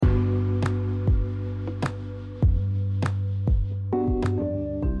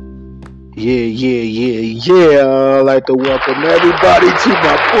Yeah. I'd like to welcome everybody to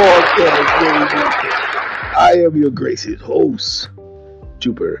my podcast, baby. I am your gracious host,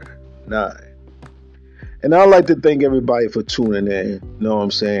 Jupiter 9. And I'd like to thank everybody for tuning in. You know what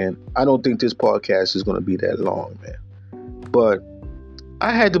I'm saying? I don't think this podcast is going to be that long, man. But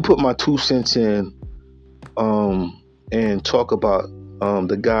I had to put my 2 cents in and talk about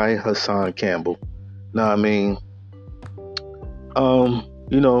the guy, Hassan Campbell. Now, I mean,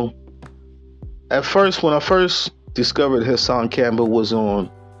 you know, at first, when I first discovered Hassan Campbell was on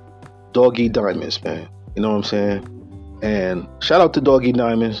Doggie Diamonds, man. You know what I'm saying? And shout out to Doggie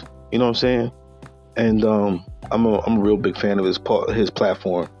Diamonds. You know what I'm saying? And I'm a real big fan of his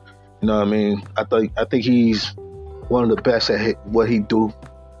platform. You know what I mean? I think he's one of the best at what he do.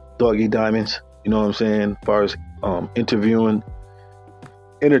 Doggie Diamonds. You know what I'm saying? As far as interviewing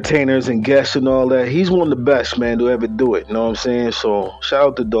entertainers and guests and all that, he's one of the best, man, to ever do it. You know what I'm saying? So shout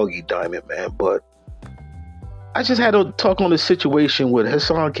out to Doggie Diamond, man. But I just had to talk on the situation with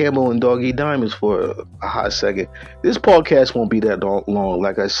Hassan Campbell and Doggie Diamonds for a hot second. This podcast won't be that long,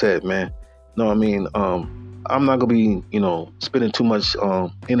 like I said, man. You know what I mean? I'm not gonna be, spending too much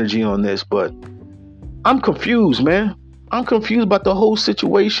energy on this, but I'm confused, man. I'm confused about the whole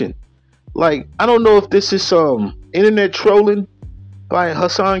situation. Like, I don't know if this is some internet trolling by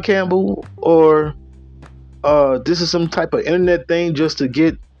Hassan Campbell, or this is some type of internet thing just to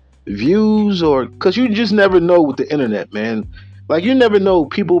get views, or because you just never know with the internet, man. Like, you never know,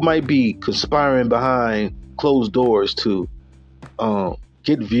 people might be conspiring behind closed doors to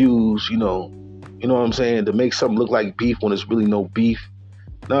get views, you know what I'm saying, to make something look like beef when it's really no beef.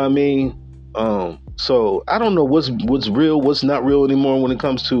 Know what I mean? So I don't know what's real, what's not real anymore when it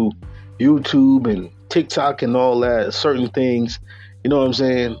comes to YouTube and TikTok and all that, certain things. You know what I'm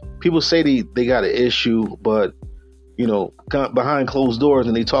saying? People say they got an issue, but, behind closed doors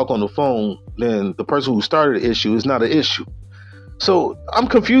and they talk on the phone, then the person who started the issue is not an issue. So I'm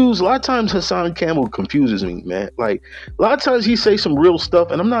confused. A lot of times Hassan Campbell confuses me, man. Like, a lot of times he say some real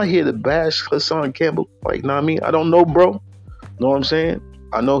stuff, and I'm not here to bash Hassan Campbell. Like, know what I mean? I don't know, bro. Know what I'm saying?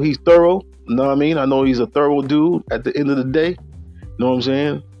 I know he's thorough. Know what I mean? I know he's a thorough dude at the end of the day. Know what I'm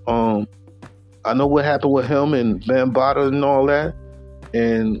saying? I know what happened with him and Bambaataa and all that.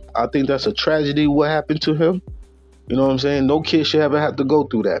 And I think that's a tragedy what happened to him. You know what I'm saying? No kid should ever have to go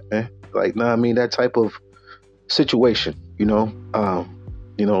through that, man. Like, know what I mean? That type of situation, so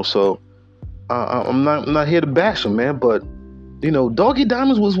I'm not here to bash him, man. But, Doggie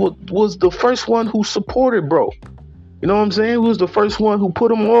Diamonds was the first one who supported bro. You know what I'm saying? He was the first one who put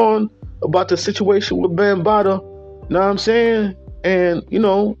him on about the situation with Bambaataa. Know what I'm saying? And,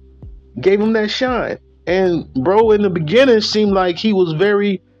 gave him that shine. And bro, in the beginning, seemed like he was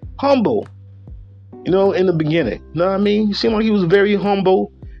very humble. In the beginning. Know what I mean? He seemed like he was very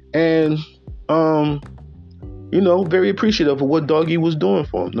humble and, very appreciative of what Doggie was doing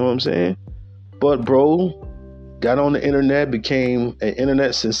for him. Know what I'm saying? But bro got on the internet, became an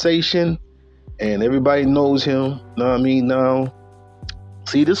internet sensation, and everybody knows him. Know what I mean? Now,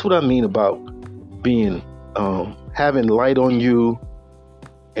 see, this is what I mean about being, having light on you,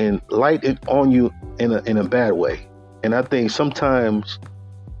 and light it on you in a bad way. And I think sometimes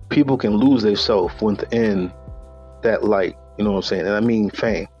people can lose themselves within that light. You know what I'm saying? And I mean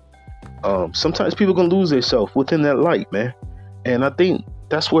fame. Sometimes people can lose themselves within that light, man. And I think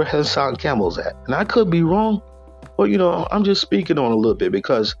that's where Hassan Campbell's at. And I could be wrong, but I'm just speaking on a little bit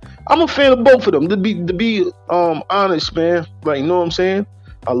because I'm a fan of both of them. To be honest, man. Like, you know what I'm saying?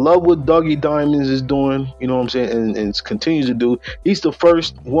 I love what Doggie Diamonds is doing, you know what I'm saying, and continues to do. He's the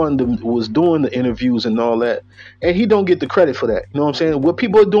first one that was doing the interviews and all that, and he don't get the credit for that. You know what I'm saying? What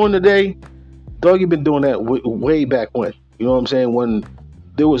people are doing today, Doggie been doing that way back when. You know what I'm saying? When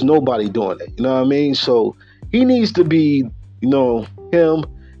there was nobody doing it. You know what I mean? So he needs to be, him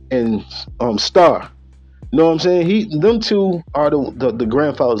and Star. You know what I'm saying? Them two are the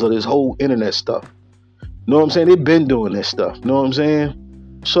grandfathers of this whole internet stuff. You know what I'm saying? They've been doing this stuff. You know what I'm saying?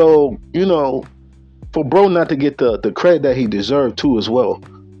 So, for bro not to get the credit that he deserved too as well,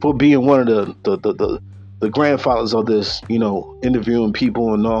 for being one of the grandfathers of this, interviewing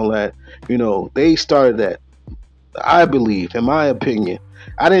people and all that, they started that. I believe, in my opinion,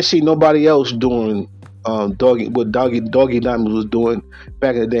 I didn't see nobody else doing Doggie Diamonds was doing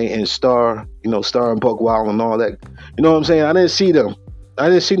back in the day, and Star and Buck Wild and all that. You know what I'm saying? I didn't see them. I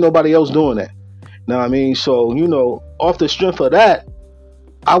didn't see nobody else doing that. Know what I mean? So, off the strength of that,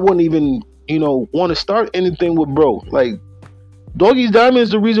 I wouldn't even, want to start anything with bro. Like, Doggie Diamond is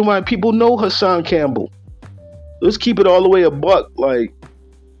the reason why people know Hassan Campbell. Let's keep it all the way a buck. Like,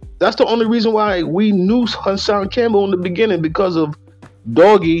 that's the only reason why we knew Hassan Campbell in the beginning, because of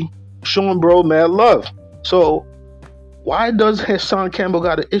Doggie showing bro mad love. So why does Hassan Campbell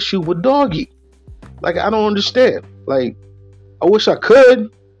got an issue with Doggie? Like, I don't understand. Like, I wish I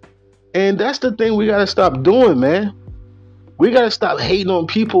could. And that's the thing we gotta stop doing, man. We gotta stop hating on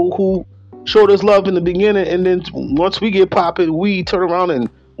people who showed us love in the beginning, and then once we get popping, we turn around and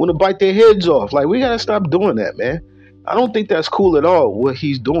want to bite their heads off. Like, we gotta stop doing that, man. I don't think that's cool at all, what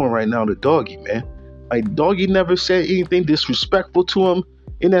he's doing right now to Doggie, man. Like, Doggie never said anything disrespectful to him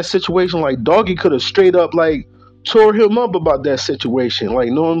in that situation. Like, Doggie could have straight up, like, tore him up about that situation. Like,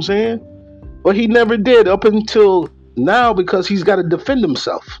 you know what I'm saying? But he never did up until now, because he's got to defend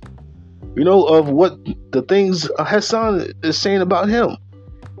himself, you know, of what the things Hassan is saying about him.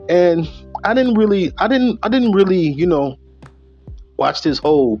 And I didn't really, you know, watch this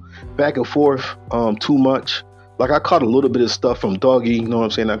whole back and forth too much. Like, I caught a little bit of stuff from Doggie, you know what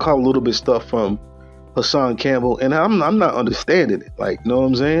I'm saying? I caught a little bit of stuff from Hassan Campbell, and I'm not understanding it. Like, you know what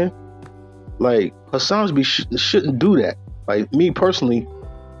I'm saying? Like, Hassan shouldn't do that. Like, me personally,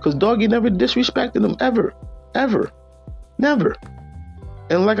 because Doggie never disrespected him ever, never.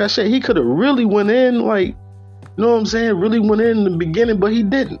 And like I said, he could have really went in, like, you know what I'm saying? Really went in the beginning, but he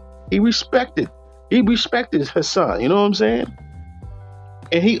didn't. He respected Hassan, you know what I'm saying?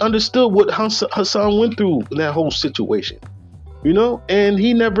 And he understood what Hassan went through in that whole situation, you know. And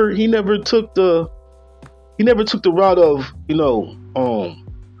he never took the route of, you know,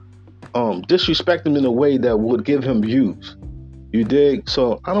 disrespect him in a way that would give him views. You dig?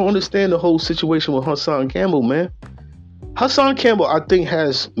 So I don't understand the whole situation with Hassan Campbell, man. Hassan Campbell, I think,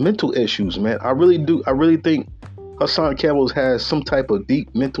 has mental issues, man. I really do. I really think Hassan Campbell has some type of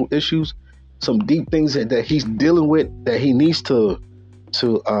deep mental issues, some deep things that he's dealing with that he needs to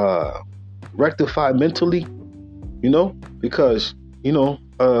rectify mentally, you know, because, you know,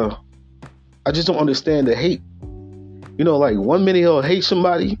 I just don't understand the hate. You know, like, 1 minute he'll hate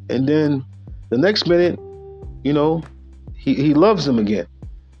somebody, and then the next minute, you know, he loves them again.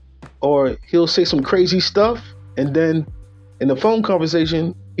 Or he'll say some crazy stuff, and then in the phone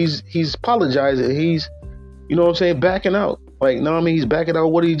conversation, he's apologizing. He's, you know what I'm saying, backing out. Like, no, I mean, he's backing out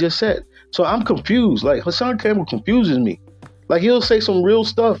what he just said. So I'm confused. Like, Hassan Campbell confuses me. Like, he'll say some real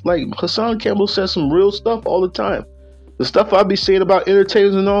stuff. Like, Hassan Campbell says some real stuff all the time. The stuff I be saying about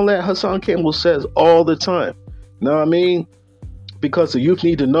entertainers and all that, Hassan Campbell says all the time. You know what I mean? Because the youth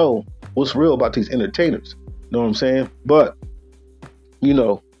need to know what's real about these entertainers. You know what I'm saying? But, you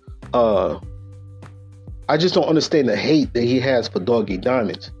know, I just don't understand the hate that he has for Doggie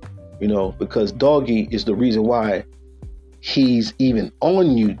Diamonds. You know, because Doggie is the reason why he's even on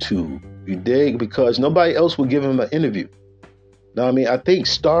YouTube. You dig? Because nobody else would give him an interview. Now, I mean, I think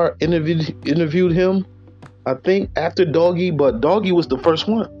Star interviewed him, I think, after Doggie, but Doggie was the first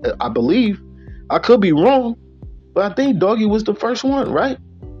one, I believe. I could be wrong, but I think Doggie was the first one, right?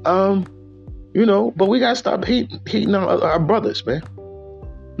 You know, but we gotta stop hating on our brothers, man.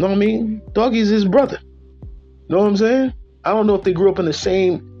 Know what I mean? Doggie's his brother. Know what I'm saying? I don't know if they grew up in the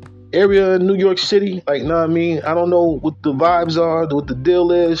same area in New York City. Like, know what I mean? I don't know what the vibes are, what the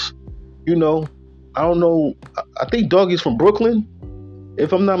deal is. You know, I don't know. I think Doggie's from Brooklyn,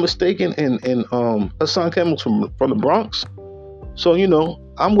 if I'm not mistaken, and Hassan Campbell's from the Bronx. So, you know,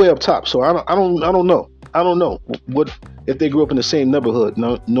 I'm way up top, so I don't know. I don't know what if they grew up in the same neighborhood.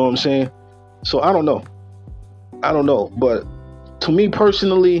 Know what I'm saying? So I don't know. But to me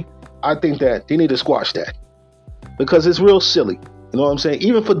personally, I think that they need to squash that, because it's real silly. You know what I'm saying?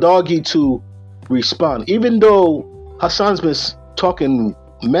 Even for Doggie to respond, even though Hassan's been talking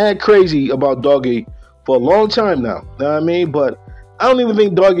mad crazy about Doggie for a long time now. You know what I mean? But I don't even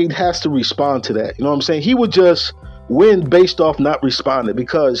think Doggie has to respond to that. You know what I'm saying? He would just win based off not responding,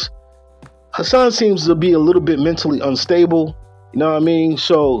 because Hassan seems to be a little bit mentally unstable. You know what I mean?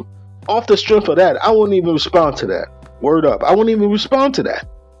 So off the strength of that, I wouldn't even respond to that. Word up. I wouldn't even respond to that.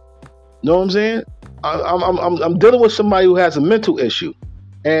 You know what I'm saying? I'm dealing with somebody who has a mental issue,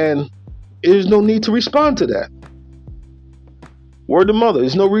 and there's no need to respond to that. Word to mother.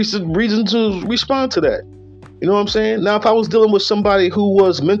 There's no reason to respond to that. You know what I'm saying? Now, if I was dealing with somebody who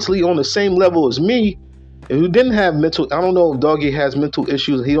was mentally on the same level as me, and who didn't have mental, I don't know if Doggie has mental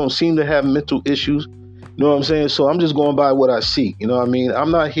issues. He don't seem to have mental issues. You know what I'm saying? So I'm just going by what I see. You know what I mean?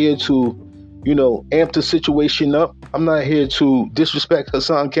 I'm not here to, you know, amp the situation up. I'm not here to disrespect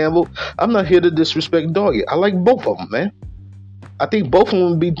Hassan Campbell. I'm not here to disrespect Doggie. I like both of them, man. I think both of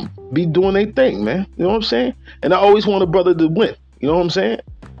them be doing their thing, man. You know what I'm saying? And I always want a brother to win. You know what I'm saying?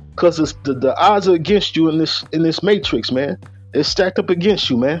 Because the odds are against you in this matrix, man. It's stacked up against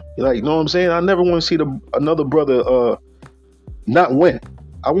you, man. Like, you know what I'm saying? I never want to see another brother not win.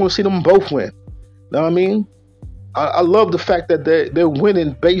 I want to see them both win. You know what I mean? I love the fact that they're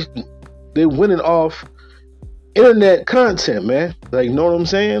winning based they're winning off internet content, man. Like, you know what I'm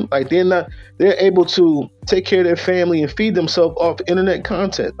saying? Like, they're able to take care of their family and feed themselves off internet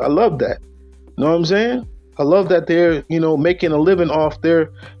content. I love that. You know what I'm saying? I love that they're, making a living off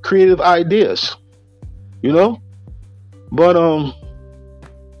their creative ideas, But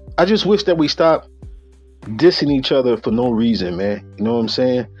I just wish that we stop dissing each other for no reason, man. You know what I'm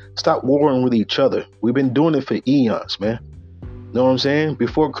saying? Stop warring with each other. We've been doing it for eons, man. You know what I'm saying?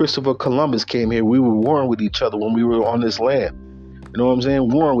 Before Christopher Columbus came here, we were warring with each other when we were on this land. You know what I'm saying?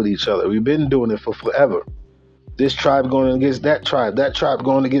 Warring with each other. We've been doing it for forever. This tribe going against that tribe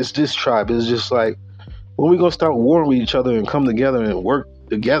going against this tribe. It's just like, when we going to start warring with each other and come together and work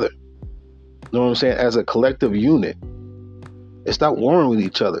together? You know what I'm saying? As a collective unit. And stop warring with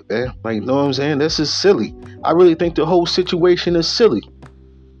each other, man. Like, you know what I'm saying? This is silly. I really think the whole situation is silly.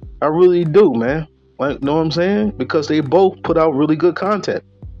 I really do, man. Like, you know what I'm saying? Because they both put out really good content.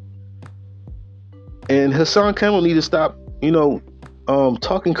 And Hassan Campbell need to stop,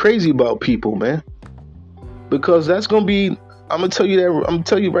 talking crazy about people, man. Because that's going to be, I'm going to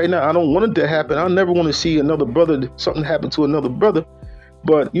tell you right now, I don't want it to happen. I never want to see another brother, something happen to another brother.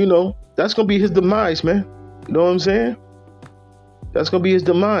 But, that's going to be his demise, man. You know what I'm saying? That's going to be his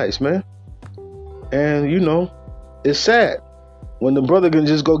demise, man. And, it's sad when the brother can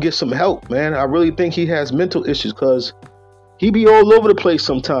just go get some help, man. I really think he has mental issues because he be all over the place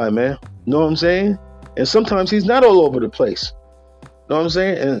sometime, man. You know what I'm saying? And sometimes he's not all over the place. You know what I'm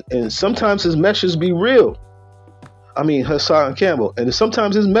saying? And sometimes his messages be real. I mean, Hassan Campbell. And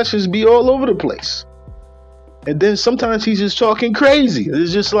sometimes his messages be all over the place. And then sometimes he's just talking crazy.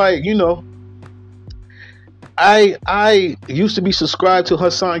 It's just like, I used to be subscribed to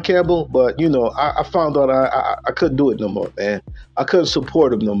Hassan Campbell, but I found out I couldn't do it no more, man. I couldn't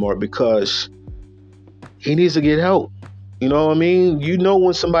support him no more because he needs to get help. You know what I mean?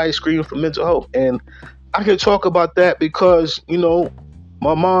 When somebody's screaming for mental health, and I can talk about that because my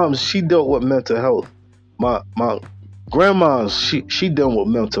mom, she dealt with mental health. My grandma, she dealt with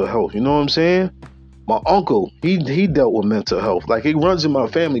mental health. You know what I'm saying? My uncle, he dealt with mental health. Like, it runs in my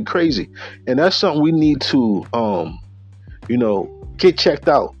family crazy. And that's something we need to, get checked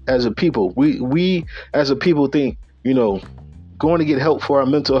out as a people. We as a people think, going to get help for our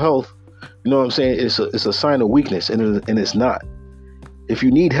mental health, you know what I'm saying, it's a sign of weakness, and it's not. If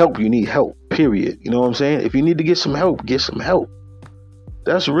you need help, period. You know what I'm saying? If you need to get some help, get some help.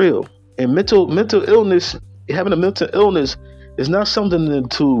 That's real. And mental illness, having a mental illness is not something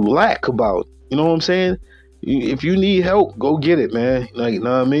to lack about. You know what I'm saying? If you need help, go get it, man. Like, you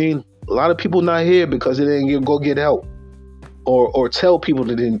know what I mean? A lot of people not here because they didn't go get help or tell people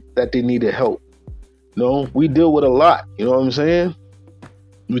that they needed help. We deal with a lot. You know what I'm saying?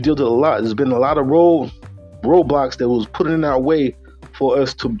 We deal with a lot. There's been a lot of roadblocks that was put in our way for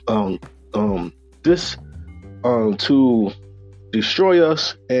us to to destroy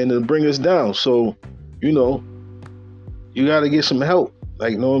us and to bring us down. So, you got to get some help.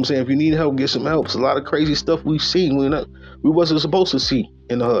 Like, you know what I'm saying? If you need help, get some help. It's a lot of crazy stuff we've seen we wasn't supposed to see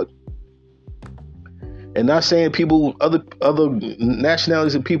in the hood. And not saying people, other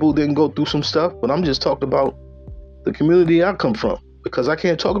nationalities of people didn't go through some stuff, but I'm just talking about the community I come from, because I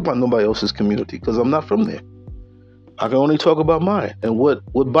can't talk about nobody else's community because I'm not from there. I can only talk about mine and what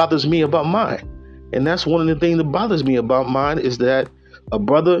bothers me about mine. And that's one of the things that bothers me about mine is that a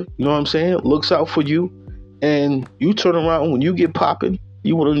brother, you know what I'm saying, looks out for you, and you turn around when you get popping,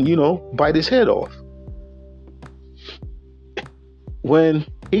 you want to, bite his head off. When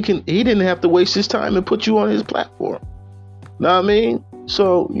he didn't have to waste his time and put you on his platform. Know what I mean?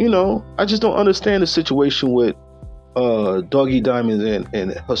 So, I just don't understand the situation with Doggie Diamonds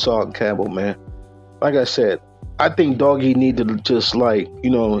and Hassan Campbell, man. Like I said, I think Doggie need to just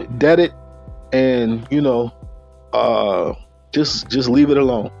dead it and, just leave it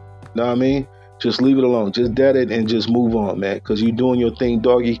alone. Know what I mean? Just leave it alone. Just dead it and just move on, man. Because you're doing your thing,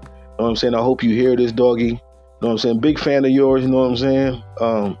 Doggie. You know what I'm saying? I hope you hear this, Doggie. You know what I'm saying? Big fan of yours, you know what I'm saying?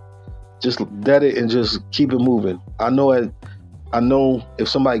 Just dead it and just keep it moving. I know if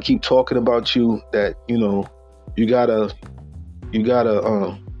somebody keep talking about you that, you gotta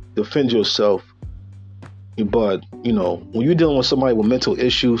defend yourself. But, when you're dealing with somebody with mental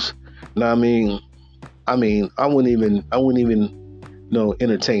issues, you know what I mean? I wouldn't even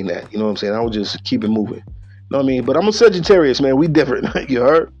entertain that. You know what I'm saying? I would just keep it moving. You know what I mean? But I'm a Sagittarius, man. We different. You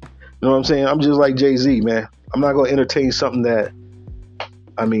heard? You know what I'm saying? I'm just like Jay-Z, man. I'm not going to entertain something that,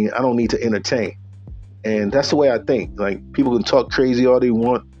 I don't need to entertain. And that's the way I think. Like, people can talk crazy all they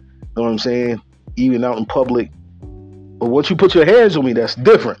want. You know what I'm saying? Even out in public. But once you put your hands on me, that's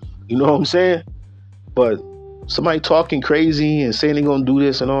different. You know what I'm saying? But somebody talking crazy and saying they're gonna do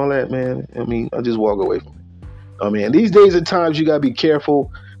this and all that, man, I mean, I just walk away from it. I mean, these days and times, you gotta be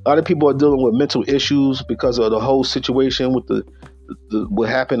careful. A lot of people are dealing with mental issues because of the whole situation with the what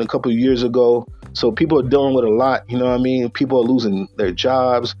happened a couple of years ago. So people are dealing with a lot. You know what I mean? People are losing their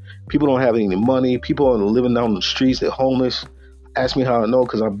jobs. People don't have any money. People are living down the streets. They're homeless. Ask me how I know,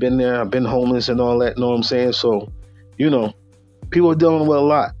 because I've been there. I've been homeless and all that. You know what I'm saying? So, you know, people are dealing with a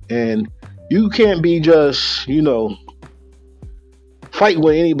lot, and you can't be just, fighting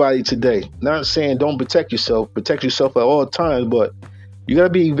with anybody today. Not saying don't protect yourself at all times, but you gotta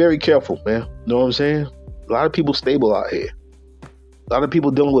be very careful, man. You know what I'm saying? A lot of people stable out here. A lot of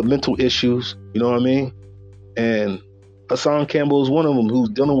people dealing with mental issues. You know what I mean? And Hassan Campbell is one of them, who's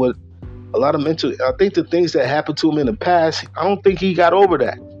dealing with a lot of mental. I think the things that happened to him in the past, I don't think he got over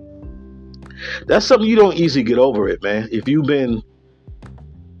that. That's something you don't easily get over it, man. If you've been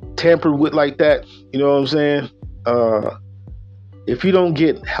tampered with like that, you know what I'm saying? If you don't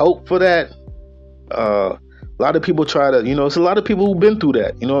get help for that, a lot of people try to, it's a lot of people who've been through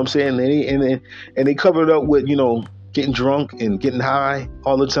that, you know what I'm saying? And they cover it up with, getting drunk and getting high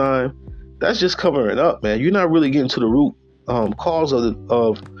all the time. That's just covering up, man. You're not really getting to the root cause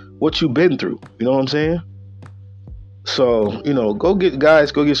of what you've been through. You know what I'm saying? So, go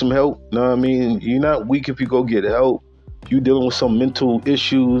get some help. You know what I mean? You're not weak if you go get help. If you're dealing with some mental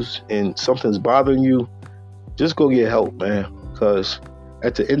issues and something's bothering you, just go get help, man. Because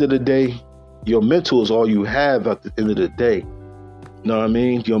at the end of the day, your mental is all you have at the end of the day. You know what I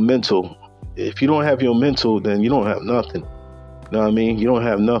mean? Your mental. If you don't have your mental, then you don't have nothing. You know what I mean? You don't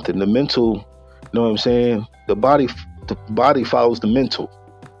have nothing. The mental, you know what I'm saying? The body follows the mental.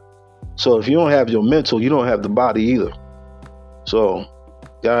 So if you don't have your mental, you don't have the body either. So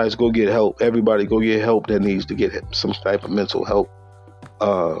guys, go get help. Everybody go get help that needs to get some type of mental help.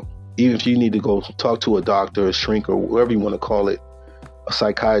 Even if you need to go talk to a doctor, a shrink, or whatever you want to call it, a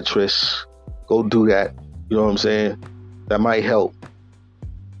psychiatrist, go do that. You know what I'm saying? That might help.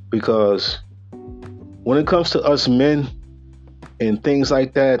 Because when it comes to us men and things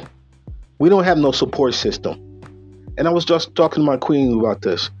like that, we don't have no support system. And I was just talking to my queen about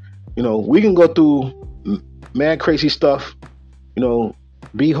this. We can go through mad crazy stuff,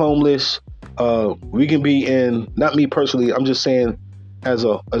 be homeless. We can be in, not me personally, I'm just saying as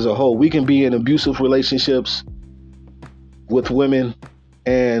a whole, we can be in abusive relationships with women,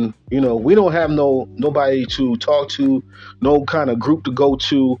 and we don't have nobody to talk to, no kind of group to go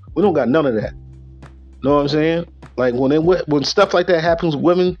to. We don't got none of that. Know what I'm saying? Like when stuff like that happens with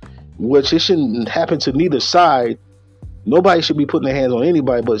women, which it shouldn't happen to neither side. Nobody should be putting their hands on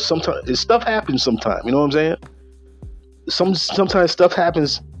anybody, but sometimes stuff happens. Sometimes, you know what I'm saying? Sometimes stuff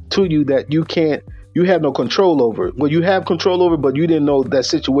happens to you that you have no control over. Well, you have control over, but you didn't know that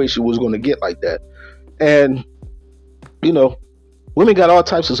situation was going to get like that. And women got all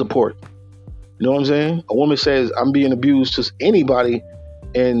types of support. You know what I'm saying? A woman says, I'm being abused to anybody,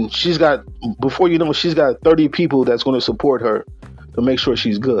 and she's got 30 people that's going to support her to make sure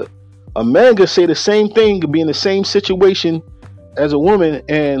she's good. A man could say the same thing, could be in the same situation as a woman,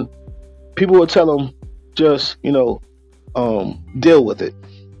 and people will tell him, just, deal with it.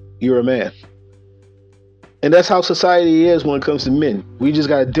 You're a man. And that's how society is when it comes to men. We just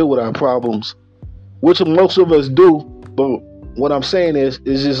got to deal with our problems, which most of us do. But what I'm saying is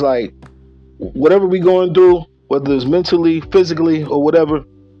just like, whatever we going through, whether it's mentally, physically, or whatever,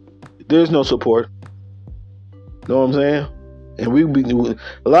 there's no support. You know what I'm saying? And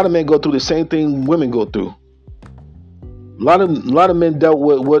a lot of men go through the same thing women go through. A lot of men dealt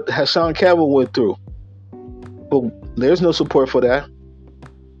with what Hassan Campbell went through, but there's no support for that.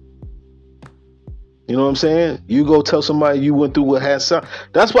 You know what I'm saying? You go tell somebody you went through what Hassan.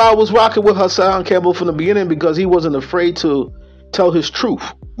 That's why I was rocking with Hassan Campbell from the beginning, because he wasn't afraid to tell his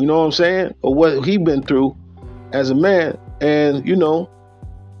truth. You know what I'm saying? Or what he been through as a man, and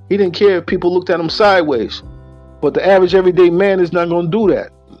he didn't care if people looked at him sideways. But the average everyday man is not going to do that.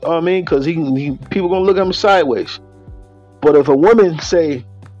 You know what I mean? Because people going to look at him sideways. But if a woman say,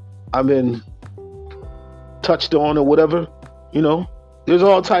 I've been touched on or whatever, there's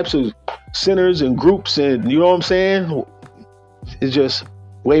all types of centers and groups, and you know what I'm saying? It's just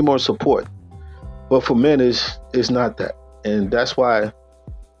way more support. But for men, it's not that. And that's why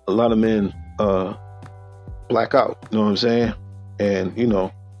a lot of men black out. You know what I'm saying? And,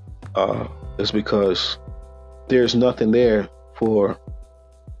 it's because there's nothing there for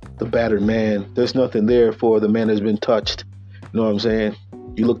the battered man. There's nothing there for the man that's been touched. You know what I'm saying?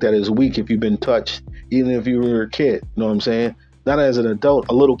 You looked at it as weak if you've been touched, even if you were a kid. You know what I'm saying? Not as an adult,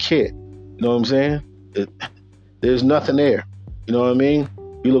 a little kid. You know what I'm saying? There's nothing there. You know what I mean?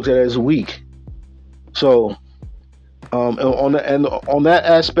 You looked at it as weak. So And on that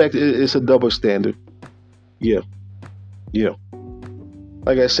aspect, it's a double standard. Yeah, yeah.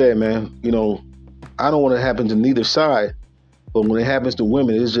 Like I said, man, I don't want it to happen to neither side. But when it happens to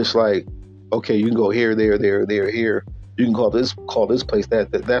women, it's just like, okay, you can go here, there, here. You can call this place,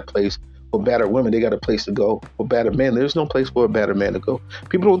 that place. For battered women, they got a place to go. For battered men, there's no place for a battered man to go.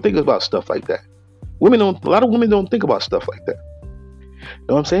 People don't think about stuff like that. A lot of women don't think about stuff like that. You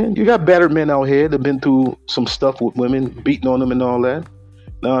know what I'm saying? You got battered men out here that been through some stuff with women, beating on them and all that.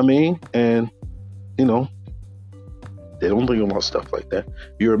 You know what I mean? And, they don't think about stuff like that.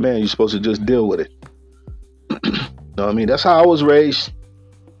 You're a man, you're supposed to just deal with it. You know what I mean? That's how I was raised.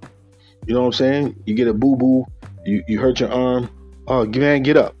 You know what I'm saying? You get a boo-boo, you hurt your arm. Oh, man,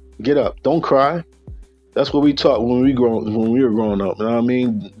 get up. Don't cry. That's what we taught when we were growing up. You know what I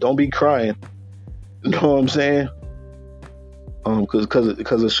mean? Don't be crying. You know what I'm saying?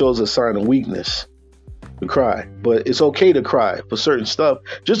 Because it shows a sign of weakness to cry. But it's okay to cry for certain stuff.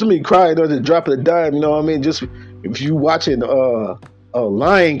 Just to me crying under the drop of a dime, you know what I mean? Just if you watching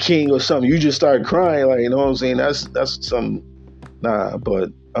Lion King or something, you just start crying, like, you know what I'm saying? That's some but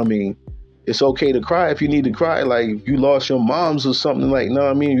I mean, it's okay to cry if you need to cry. Like if you lost your moms or something, like, you know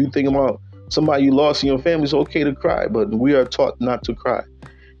what I mean? You thinking about somebody you lost in your family, it's okay to cry, but we are taught not to cry.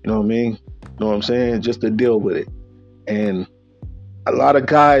 You know what I mean? You know what I'm saying? Just to deal with it. And a lot of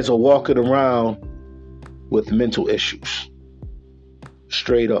guys are walking around with mental issues.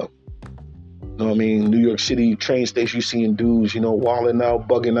 Straight up. You know what I mean? New York City train station, you seeing dudes, wilding out,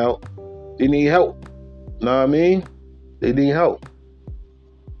 bugging out. They need help. You know what I mean? They need help.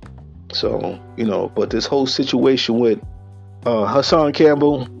 So, but this whole situation with Hassan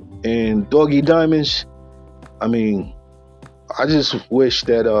Campbell and Doggie Diamonds, I mean, I just wish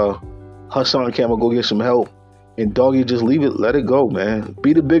that Hassan Campbell go get some help and Doggie just leave it, let it go, man.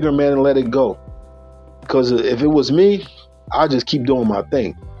 Be the bigger man and let it go. Because if it was me, I'd just keep doing my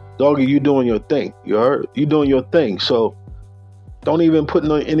thing. Doggie, you doing your thing. You heard? You doing your thing. So don't even put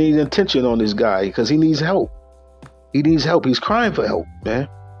any attention on this guy because he needs help. He needs help. He's crying for help, man.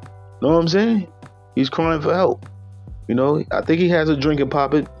 Know what I'm saying? He's crying for help. I think he has a drinking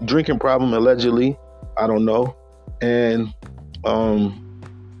problem, allegedly. I don't know. And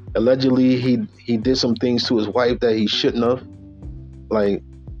allegedly he did some things to his wife that he shouldn't have. Like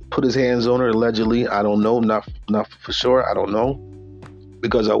put his hands on her, allegedly. I don't know. Not for sure. I don't know.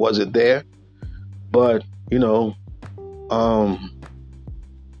 Because I wasn't there. But, he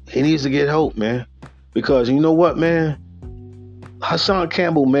needs to get help, man. Because you know what, man? Hassan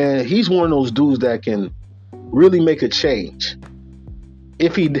Campbell, man, he's one of those dudes that can really make a change.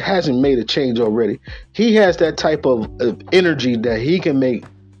 If he hasn't made a change already, he has that type of energy that he can make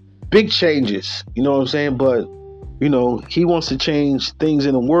big changes. You know what I'm saying? But, he wants to change things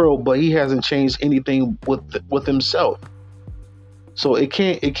in the world, but he hasn't changed anything with himself. So it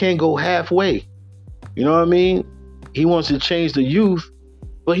can't go halfway. You know what I mean? He wants to change the youth,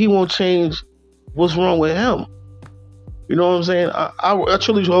 but he won't change what's wrong with him. You know what I'm saying? I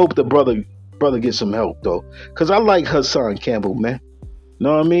truly hope the brother gets some help though, because I like Hassan Campbell, man. You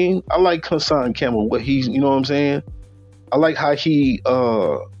know what I mean? I like Hassan Campbell. What he's, you know what I'm saying? I like how he,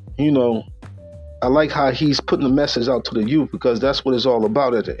 I like how he's putting the message out to the youth, because that's what it's all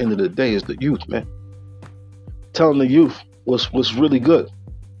about at the end of the day, is the youth, man. Telling the youth what's really good.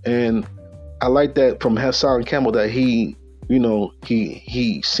 And I like that from Hassan Campbell, that he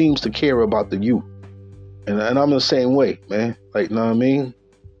seems to care about the youth. And I'm the same way, man. Like, know what I mean?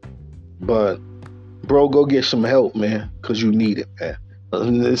 But, bro, go get some help, man, because you need it, man.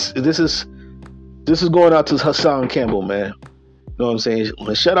 This is going out to Hassan Campbell, man. You know what I'm saying?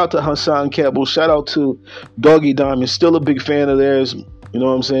 Shout out to Hassan Campbell. Shout out to Doggie Diamond. Still a big fan of theirs. You know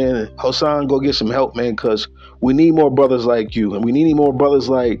what I'm saying? Hassan, go get some help, man, because we need more brothers like you. And we need more brothers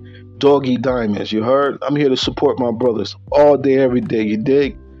like Doggie Diamonds. You heard? I'm here to support my brothers all day, every day. You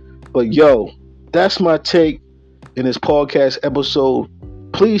dig? But, yo, that's my take in this podcast episode.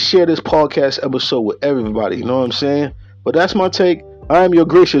 Please share this podcast episode with everybody. You know what I'm saying? But that's my take. I am your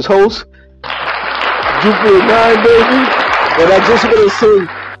gracious host, Jupiter 9, baby. And I just want to say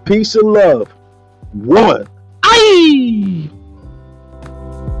peace and love. One. Aye.